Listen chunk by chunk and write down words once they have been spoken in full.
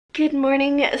Good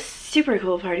morning, super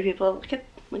cool party people.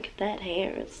 Look at that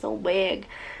hair, it's so big.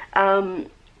 I'm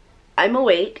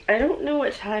awake. I don't know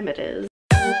what time it is.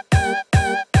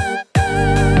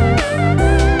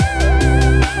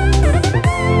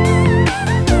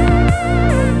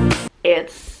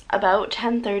 It's about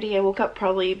 10:30. I woke up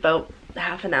probably about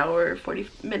half an hour, 40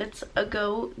 minutes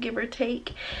ago, give or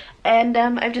take. And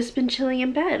I've just been chilling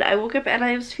in bed. I woke up and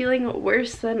I was feeling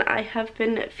worse than I have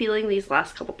been feeling these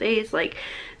last couple days. Like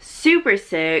super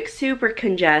sick, super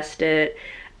congested.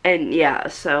 And yeah,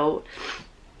 so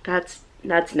that's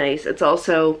nice. It's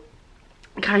also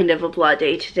kind of a blah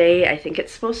day today. I think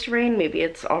it's supposed to rain. Maybe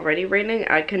it's already raining.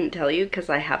 I couldn't tell you because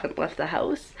I haven't left the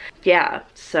house. Yeah,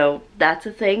 so that's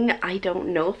a thing. I don't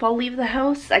know if I'll leave the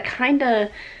house. I kind of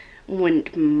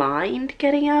wouldn't mind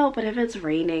getting out, but if it's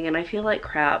raining and I feel like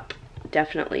crap,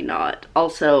 definitely not.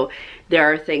 Also,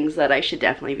 there are things that I should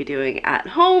definitely be doing at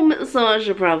home, so I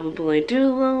should probably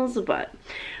do those, but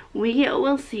we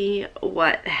will see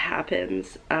what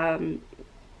happens. I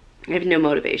have no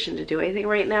motivation to do anything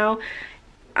right now.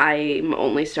 I'm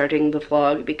only starting the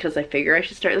vlog because I figure I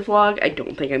should start the vlog. I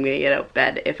don't think I'm gonna get out of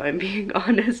bed, if I'm being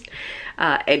honest,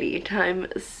 anytime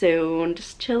soon.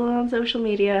 Just chill on social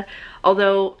media.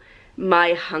 Although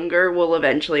my hunger will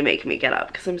eventually make me get up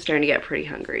because I'm starting to get pretty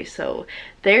hungry. So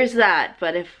there's that.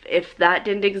 But if that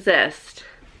didn't exist,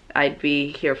 I'd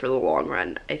be here for the long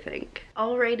run, I think.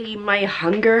 Alrighty, my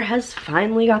hunger has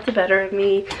finally got the better of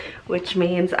me, which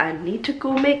means I need to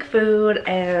go make food,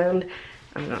 and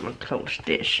I'm gonna toast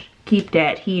this. Keep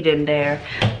that heat in there.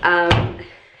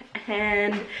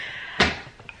 And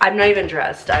I'm not even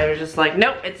dressed. I was just like,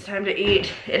 nope, it's time to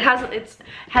eat. It hasn't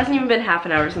even been half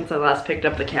an hour since I last picked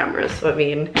up the camera, so I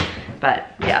mean, but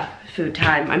yeah, food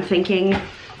time. I'm thinking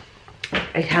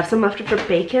I have some leftover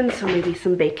bacon, so maybe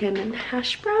some bacon and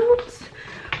hash browns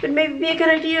would maybe be a good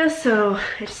idea. So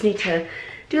I just need to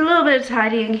do a little bit of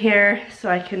tidying here so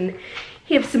I can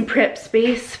have some prep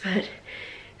space, but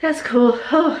that's cool.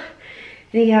 Oh,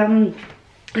 the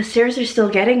stairs are still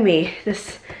getting me.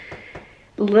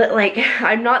 Like,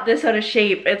 I'm not this out of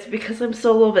shape. It's because I'm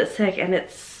still a little bit sick and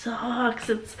it sucks.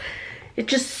 It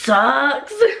just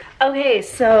sucks. Okay,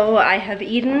 so I have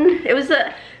eaten.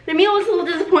 The meal was a little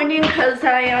disappointing because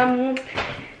I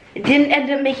didn't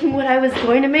end up making what I was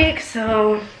going to make,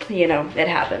 so you know, it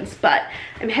happens. But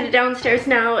I'm headed downstairs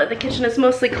now. The kitchen is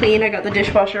mostly clean. I got the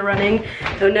dishwasher running.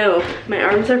 Oh no, my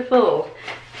arms are full.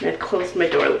 And I've closed my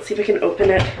door. Let's see if I can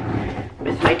open it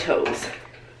with my toes.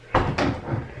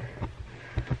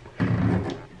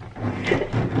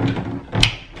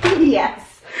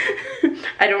 Yes.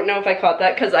 I don't know if I caught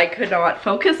that because I could not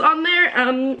focus on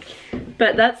there,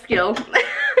 but that skill.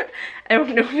 I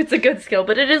don't know if it's a good skill,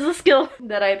 but it is a skill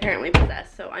that I apparently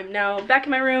possess. So I'm now back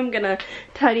in my room, gonna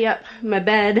tidy up my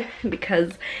bed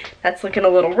because that's looking a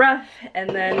little rough, and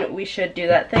then we should do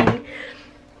that thing.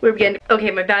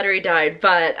 Okay, my battery died,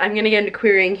 but I'm gonna get into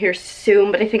querying here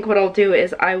soon. But I think what I'll do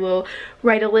is I will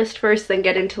write a list first, then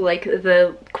get into like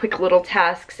the quick little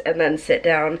tasks, and then sit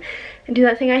down and do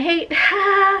that thing I hate.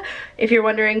 If you're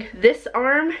wondering, this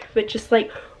arm, but just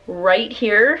like right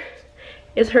here,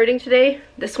 is hurting today.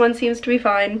 This one seems to be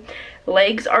fine.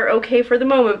 Legs are okay for the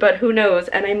moment, but who knows?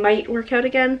 And I might work out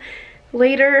again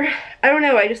later. I don't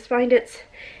know, I just find it's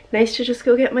nice to just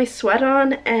go get my sweat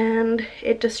on, and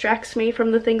it distracts me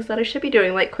from the things that I should be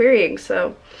doing, like querying.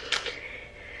 So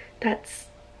that's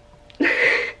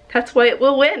why it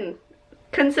will win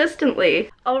consistently.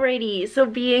 Alrighty, so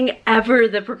being ever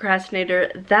the procrastinator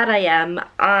that I am,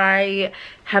 I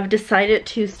have decided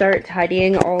to start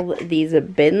tidying all these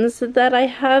bins that I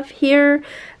have here.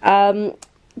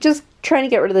 Just trying to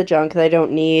get rid of the junk that I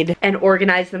don't need and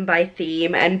organize them by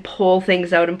theme and pull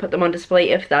things out and put them on display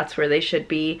if that's where they should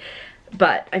be.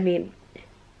 But I mean,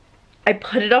 I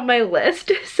put it on my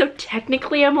list, so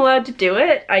technically I'm allowed to do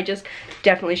it. I just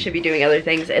definitely should be doing other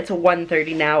things. It's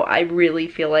 1:30 now. I really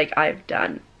feel like I've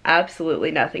done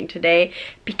absolutely nothing today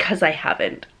because I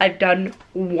haven't. I've done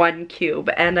one cube,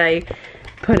 and I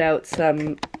put out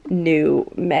some new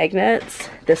magnets.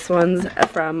 This one's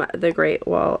from the Great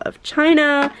Wall of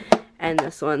China, and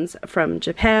this one's from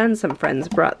Japan. Some friends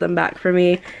brought them back for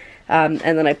me. And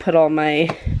then I put all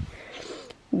my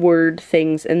word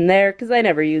things in there because I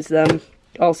never use them.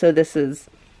 Also, this is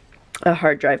a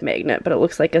hard drive magnet, but it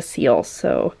looks like a seal,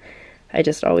 so I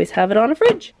just always have it on a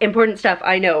fridge. Important stuff,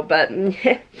 I know, but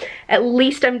at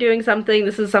least I'm doing something.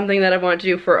 This is something that I want to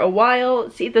do for a while.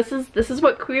 See, this is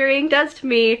what querying does to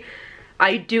me.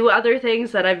 I do other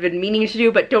things that I've been meaning to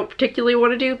do but don't particularly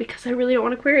want to do because I really don't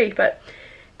want to query, but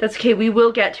that's okay. We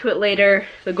will get to it later.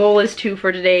 The goal is 2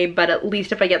 for today, but at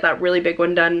least if I get that really big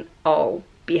one done, I'll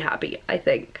be happy, I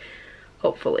think,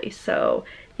 hopefully. So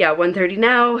yeah, 1:30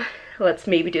 now. Let's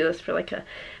maybe do this for like a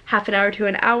half an hour to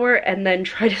an hour and then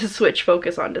try to switch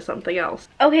focus onto something else.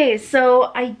 Okay,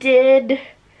 so I did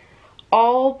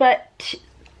all but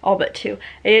 2.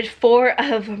 I did 4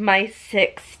 of my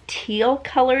 6 teal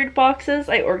colored boxes.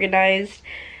 I organized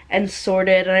and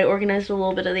sorted, and I organized a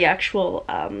little bit of the actual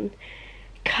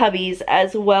cubbies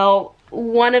as well.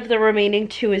 One of the remaining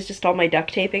 2 is just all my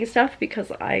duct taping stuff,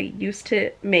 because I used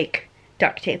to make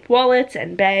duct tape wallets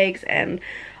and bags and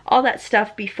all that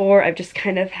stuff before. I've just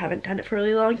kind of haven't done it for a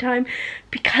really long time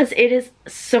because it is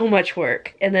so much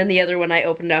work. And then the other one I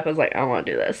opened up, I was like, I want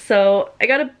to do this. So I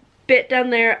got a bit done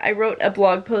there. I wrote a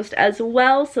blog post as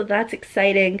well, so that's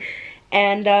exciting.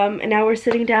 And now we're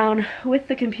sitting down with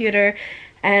the computer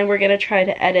and we're gonna try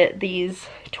to edit these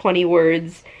 20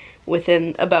 words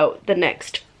within about the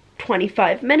next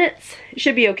 25 minutes. It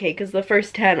should be okay, because the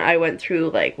first 10 I went through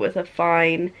like with a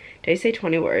fine, did I say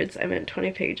 20 words? I meant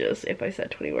 20 pages if I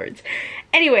said 20 words.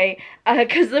 Anyway,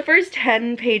 because the first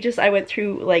 10 pages I went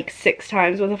through like 6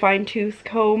 times with a fine tooth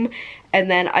comb, and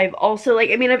then I've also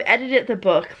like, I mean, I've edited the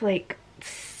book like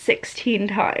 16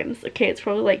 times. Okay, it's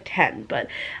probably like 10, but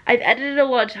I've edited a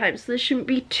lot of times, so this shouldn't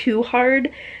be too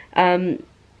hard.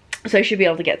 So I should be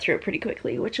able to get through it pretty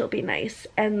quickly, which will be nice.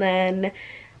 And then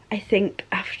I think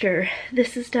after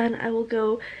this is done, I will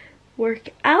go work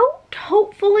out,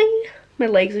 hopefully. My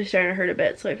legs are starting to hurt a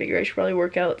bit, so I figure I should probably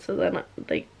work out so then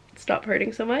they stop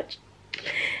hurting so much.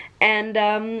 And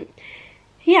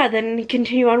yeah, then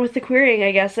continue on with the querying,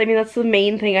 I guess. I mean, that's the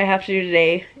main thing I have to do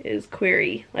today, is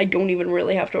query. I don't even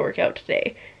really have to work out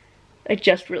today. I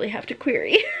just really have to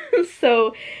query.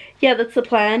 So yeah, that's the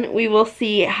plan. We will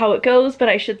see how it goes, but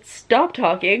I should stop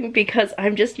talking because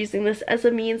I'm just using this as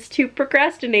a means to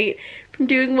procrastinate from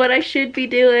doing what I should be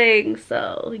doing.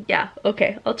 So yeah,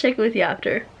 okay, I'll check with you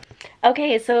after.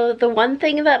 Okay, so the one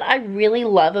thing that I really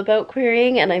love about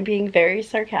querying, and I'm being very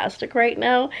sarcastic right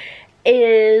now,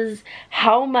 is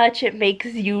how much it makes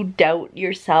you doubt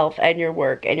yourself and your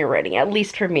work and your writing. At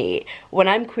least for me, when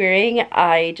I'm querying,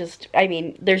 I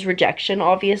mean, there's rejection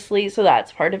obviously, so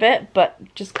that's part of it, but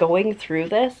just going through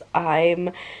this, I'm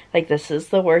like, this is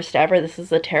the worst ever. This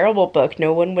is a terrible book.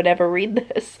 No one would ever read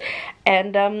this.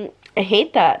 And I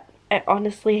hate that. I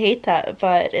honestly hate that,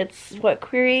 but it's what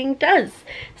querying does.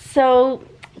 So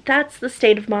that's the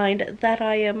state of mind that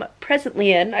I am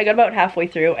presently in. I got about halfway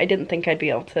through. I didn't think I'd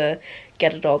be able to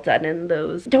get it all done in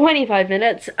those 25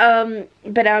 minutes. But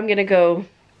now I'm gonna go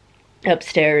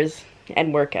upstairs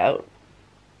and work out,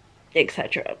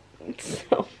 etc.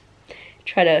 So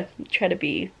try to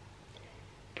be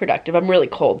productive. I'm really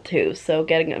cold too, so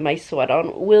getting my sweat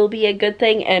on will be a good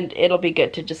thing, and it'll be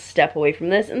good to just step away from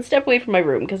this and step away from my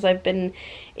room, because I've been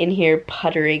in here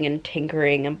puttering and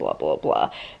tinkering and blah blah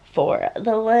blah for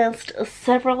the last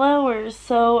several hours.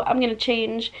 So I'm gonna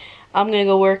change, I'm gonna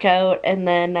go work out, and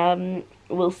then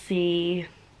we'll see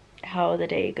how the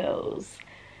day goes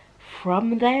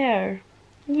from there.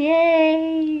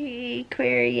 Yay,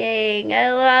 querying,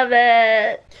 I love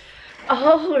it.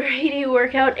 Alrighty,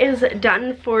 workout is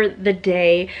done for the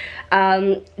day.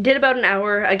 Did about an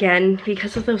hour again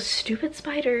because of those stupid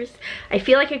spiders. I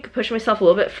feel like I could push myself a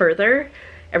little bit further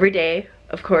every day,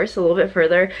 of course, a little bit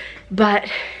further,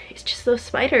 but it's just those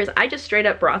spiders. I just straight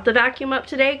up brought the vacuum up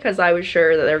today because I was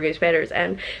sure that there were gonna be spiders,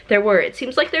 and there were. It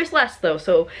seems like there's less though,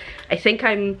 so I think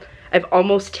I've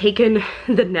almost taken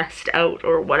the nest out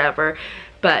or whatever.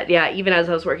 But yeah, even as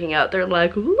I was working out, they're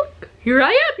like, look, here I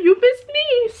am, you missed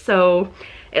me. So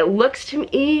it looks to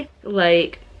me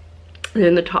like they're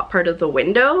in the top part of the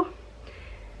window,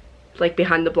 like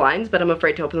behind the blinds, but I'm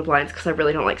afraid to open the blinds because I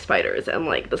really don't like spiders, and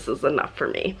like this is enough for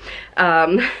me.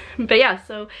 But yeah,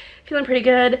 so feeling pretty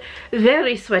good,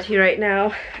 very sweaty right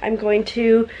now. I'm going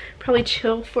to probably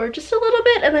chill for just a little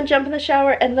bit and then jump in the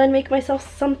shower and then make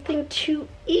myself something to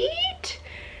eat.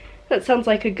 That sounds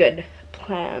like a good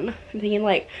plan. I'm thinking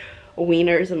like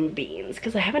wieners and beans,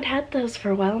 because I haven't had those for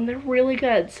a while and they're really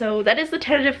good. So that is the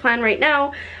tentative plan right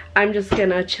now. I'm just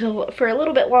gonna chill for a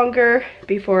little bit longer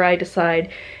before I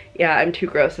decide, yeah, I'm too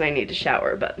gross and I need to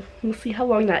shower, but we'll see how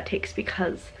long that takes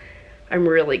because I'm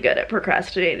really good at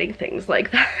procrastinating things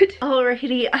like that.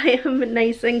 Alrighty, I am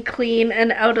nice and clean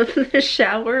and out of the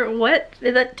shower. What?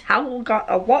 That towel got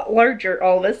a lot larger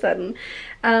all of a sudden.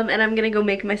 And I'm gonna go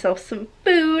make myself some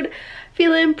food.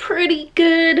 Feeling pretty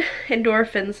good.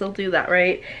 Endorphins will do that,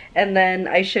 right? And then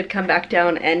I should come back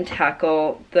down and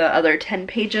tackle the other 10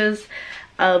 pages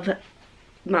of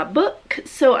my book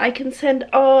so I can send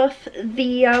off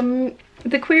the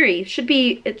query.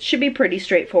 It should be pretty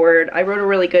straightforward. I wrote a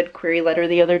really good query letter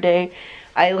the other day.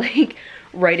 I like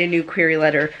write a new query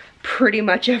letter pretty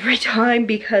much every time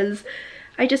because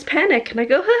I just panic and I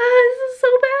go, ah, this is so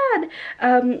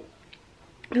bad.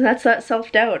 And that's that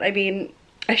self-doubt. I mean,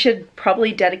 I should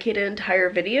probably dedicate an entire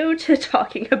video to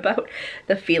talking about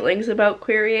the feelings about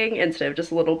querying instead of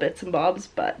just little bits and bobs,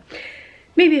 but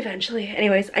maybe eventually.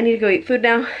 Anyways, I need to go eat food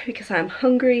now because I'm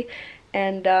hungry,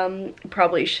 and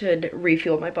probably should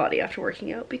refuel my body after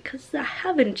working out because I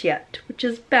haven't yet, which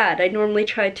is bad. I normally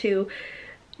try to,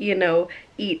 you know,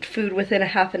 eat food within a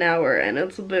half an hour, and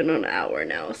it's been an hour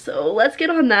now, so let's get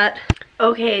on that.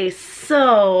 Okay,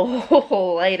 so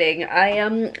lighting. I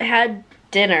had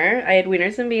dinner. I had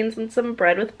wieners and beans and some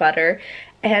bread with butter,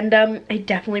 and I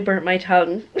definitely burnt my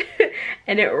tongue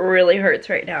and it really hurts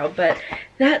right now, but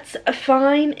that's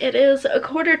fine. It is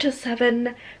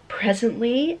 6:45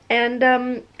 presently, and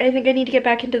I think I need to get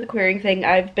back into the querying thing.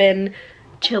 I've been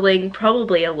chilling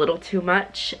probably a little too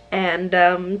much,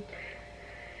 and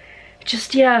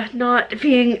just, yeah, not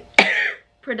being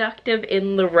productive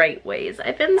in the right ways.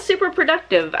 I've been super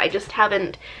productive, I just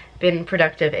haven't been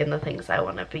productive in the things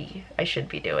I should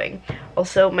be doing.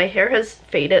 Also, my hair has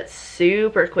faded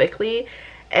super quickly,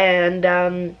 and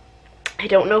I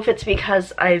don't know if it's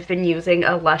because I've been using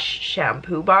a Lush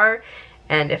shampoo bar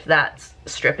and if that's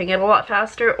stripping it a lot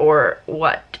faster or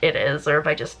what it is, or if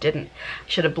I just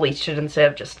should have bleached it instead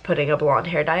of just putting a blonde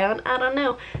hair dye on. I don't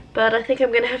know, but I think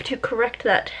I'm gonna have to correct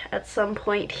that at some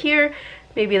point here,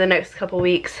 maybe the next couple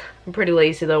weeks. I'm pretty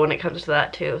lazy though when it comes to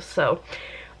that too, so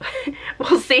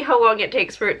we'll see how long it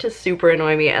takes for it to super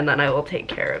annoy me, and then I will take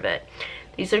care of it.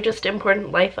 These are just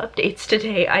important life updates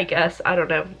today, I guess. I don't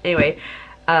know. Anyway,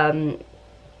 I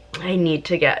need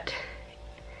to get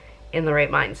in the right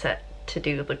mindset to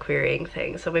do the querying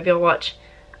thing, so maybe I'll watch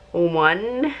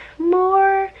one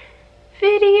more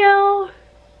video.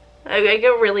 I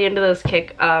get really into this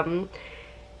kick,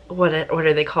 what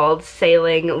are they called?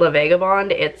 Sailing La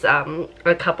Vagabond. It's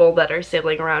a couple that are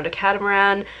sailing around a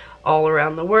catamaran all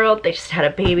around the world. They just had a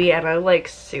baby, and I like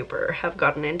super have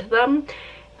gotten into them,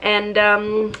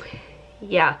 and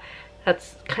yeah,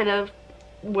 that's kind of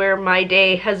where my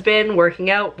day has been.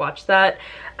 Working out, watch that,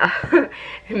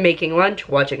 making lunch,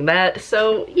 watching that.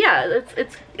 So yeah,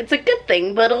 it's a good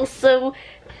thing, but also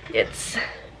it's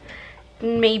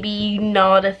maybe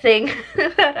not a thing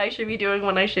that I should be doing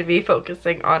when I should be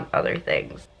focusing on other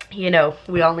things. You know,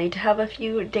 we all need to have a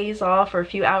few days off or a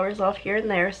few hours off here and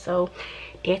there, so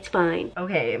it's fine.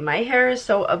 Okay, my hair is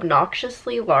so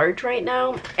obnoxiously large right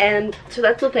now, and so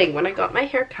that's the thing. When I got my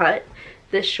hair cut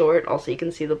this short, also you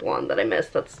can see the blonde that I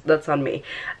missed, that's on me.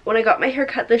 When I got my hair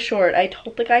cut this short, I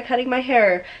told the guy cutting my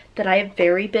hair that I have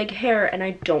very big hair and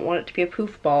I don't want it to be a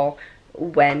poof ball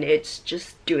when it's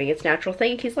just doing its natural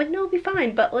thing. He's like, no, it'll be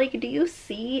fine, but like, do you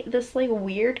see this like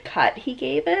weird cut he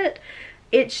gave it?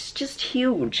 It's just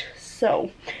huge.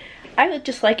 So I would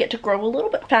just like it to grow a little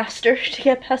bit faster to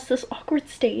get past this awkward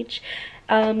stage,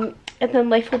 and then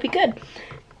life will be good.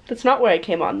 That's not why I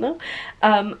came on though.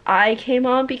 I came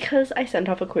on because I sent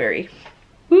off a query.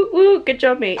 Woo woo, good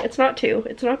job mate. It's not 2,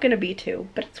 it's not gonna be 2,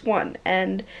 but it's 1,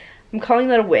 and I'm calling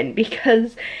that a win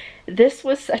because this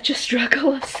was such a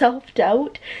struggle of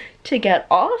self-doubt to get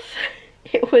off.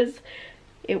 It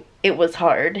was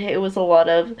hard. It was a lot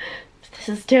of, this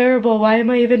is terrible, why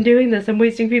am I even doing this? I'm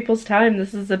wasting people's time,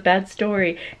 this is a bad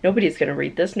story. Nobody's gonna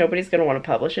read this, nobody's gonna want to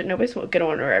publish it, nobody's gonna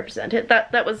want to represent it.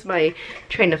 That was my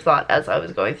train of thought as I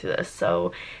was going through this,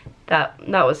 so that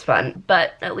was fun.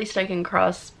 But at least I can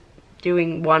cross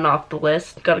doing 1 off the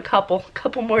list. Got a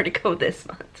couple more to go this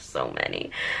month, so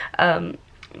many.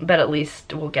 But at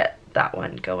least we'll get that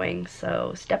one going.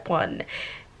 So step 1.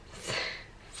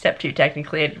 Step 2,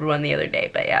 technically I did one the other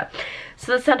day, but yeah.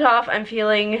 So the sent off, I'm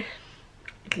feeling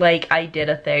like I did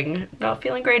a thing. Not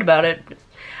feeling great about it.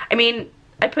 I mean,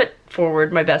 I put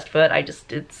forward my best foot, it's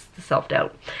the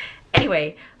self-doubt.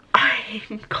 Anyway,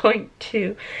 I'm going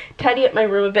to tidy up my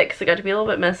room a bit because it got to be a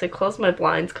little bit messy, close my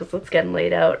blinds because it's getting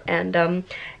laid out, and I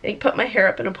think put my hair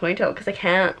up in a ponytail because I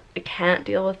can't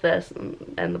deal with this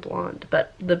and the blonde,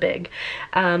 but the big,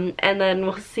 and then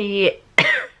we'll see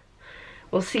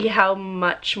we'll see how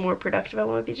much more productive I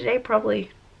want to be today. Probably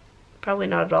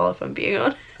not at all if I'm being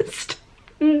honest.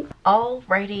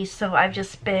 Alrighty, so I've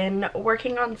just been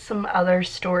working on some other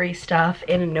story stuff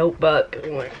in a notebook.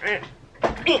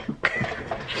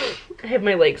 I have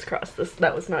my legs crossed.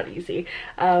 That was not easy.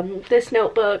 This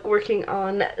notebook, working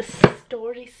on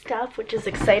story stuff, which is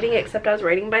exciting, except I was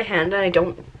writing by hand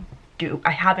and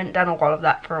I haven't done a lot of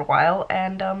that for a while,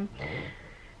 and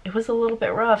it was a little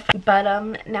bit rough. But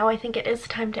now I think it is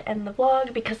time to end the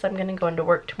vlog because I'm gonna go into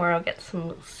work tomorrow, get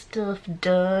some stuff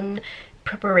done,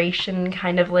 preparation,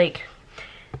 kind of like,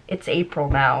 it's April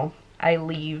now. I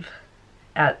leave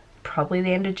at probably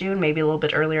the end of June, maybe a little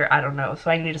bit earlier, I don't know.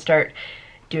 So I need to start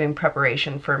doing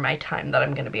preparation for my time that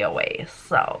I'm gonna be away.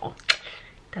 So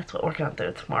that's what we're gonna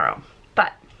do tomorrow.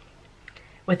 But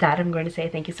with that, I'm going to say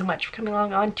thank you so much for coming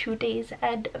along on today's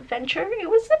adventure. It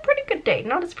was a pretty good day.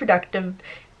 Not as productive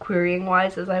querying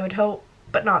wise as I would hope,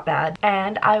 but not bad.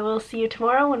 And I will see you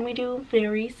tomorrow when we do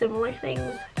very similar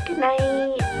things. Good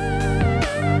night.